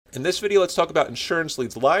In this video, let's talk about insurance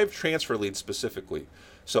leads, live transfer leads specifically.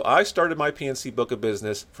 So I started my PNC book of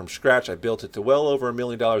business from scratch. I built it to well over $1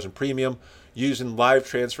 million in premium using live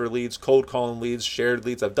transfer leads, cold calling leads, shared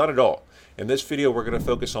leads. I've done it all. In this video, we're going to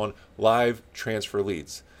focus on live transfer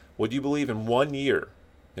leads. Would you believe in 1 year,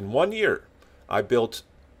 I built,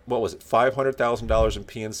 what was it, $500,000 in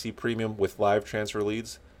PNC premium with live transfer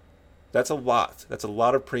leads? That's a lot. That's a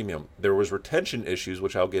lot of premium. There was retention issues,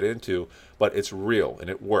 which I'll get into, but it's real and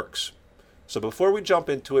it works. So before we jump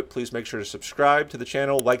into it, please make sure to subscribe to the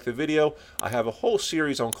channel, like the video. I have a whole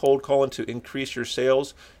series on cold calling to increase your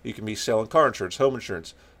sales. You can be selling car insurance, home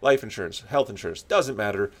insurance, life insurance, health insurance. Doesn't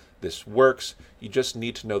matter. This works. You just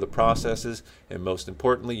need to know the processes, and most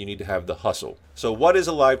importantly, you need to have the hustle. So what is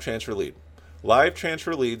a live transfer lead? Live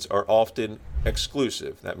transfer leads are often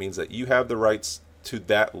exclusive. That means that you have the rights to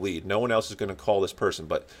that lead. No one else is going to call this person,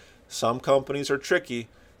 but some companies are tricky.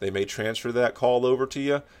 They may transfer that call over to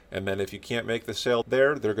you, and then if you can't make the sale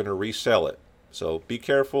there, they're going to resell it. So be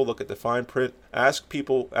careful, look at the fine print, ask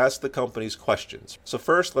the companies questions. So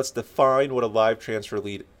first, let's define what a live transfer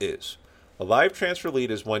lead is. A live transfer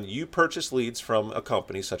lead is when you purchase leads from a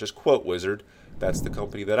company such as Quote Wizard. That's the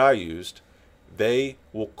company that I used. They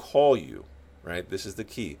will call you, right? This is the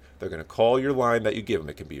key. They're going to call your line that you give them.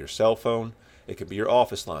 It can be your cell phone. It can be your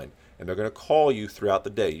office line, and they're going to call you throughout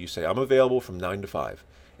the day. You say, I'm available from 9 to 5,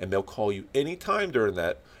 and they'll call you anytime during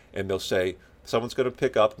that, and they'll say, someone's going to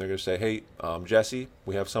pick up, and they're going to say, hey, Jesse,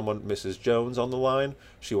 we have someone, Mrs. Jones, on the line.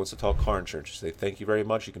 She wants to talk car insurance. You say, thank you very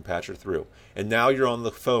much. You can patch her through. And now you're on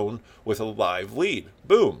the phone with a live lead.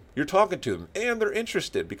 Boom. You're talking to them, and they're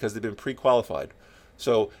interested because they've been pre-qualified.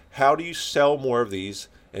 So how do you sell more of these,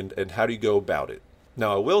 and how do you go about it?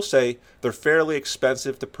 Now, I will say they're fairly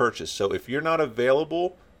expensive to purchase. So if you're not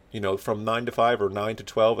available, from 9 to 5 or 9 to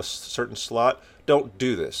 12, a certain slot, don't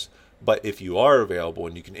do this. But if you are available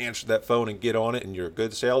and you can answer that phone and get on it and you're a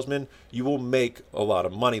good salesman, you will make a lot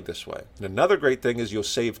of money this way. And another great thing is you'll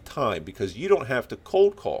save time because you don't have to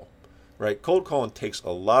cold call, right? Cold calling takes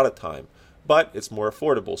a lot of time, but it's more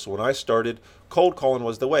affordable. So when I started, cold calling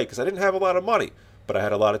was the way because I didn't have a lot of money, but I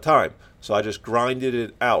had a lot of time. So I just grinded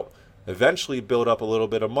it out. Eventually built up a little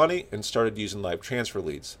bit of money and started using live transfer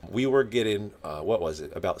leads. We were getting,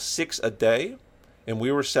 about 6 a day, and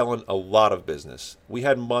we were selling a lot of business. We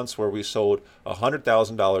had months where we sold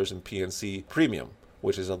 $100,000 in PNC premium,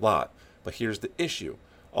 which is a lot. But here's the issue.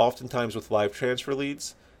 Oftentimes with live transfer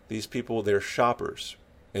leads, these people, they're shoppers,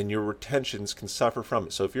 and your retentions can suffer from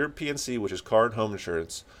it. So if you're a PNC, which is car and home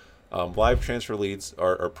insurance, live transfer leads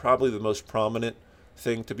are probably the most prominent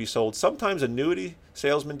thing to be sold. Sometimes annuity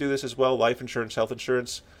salesmen do this as well, life insurance, health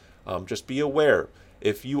insurance. Just be aware,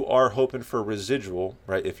 if you are hoping for residual,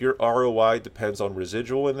 right, if your ROI depends on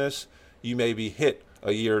residual in this, you may be hit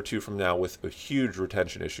a year or two from now with a huge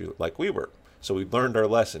retention issue like we were. So we learned our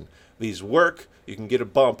lesson. These work, you can get a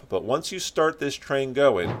bump, but once you start this train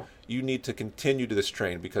going, you need to continue to this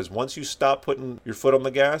train because once you stop putting your foot on the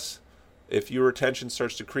gas, if your retention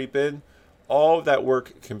starts to creep in, all of that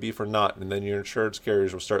work can be for naught, and then your insurance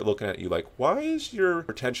carriers will start looking at you like, why is your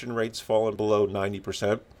retention rates falling below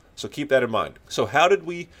 90%? So keep that in mind. So how did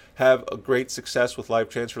we have a great success with live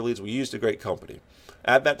transfer leads? We used a great company.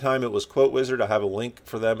 At that time, it was Quote Wizard. I have a link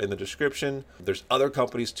for them in the description. There's other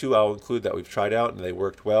companies too I'll include that we've tried out, and they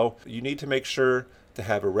worked well. You need to make sure to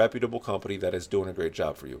have a reputable company that is doing a great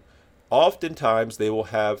job for you. Oftentimes, they will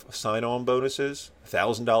have sign-on bonuses,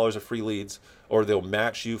 $1,000 of free leads, or they'll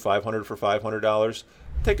match you $500 for $500.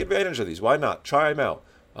 Take advantage of these. Why not? Try them out.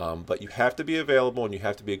 But you have to be available and you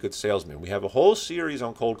have to be a good salesman. We have a whole series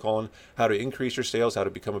on cold calling, how to increase your sales, how to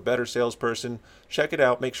become a better salesperson. Check it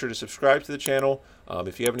out. Make sure to subscribe to the channel.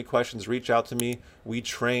 If you have any questions, reach out to me. We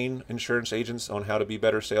train insurance agents on how to be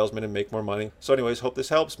better salesmen and make more money. So anyways, hope this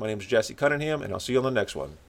helps. My name is Jesse Cunningham, and I'll see you on the next one.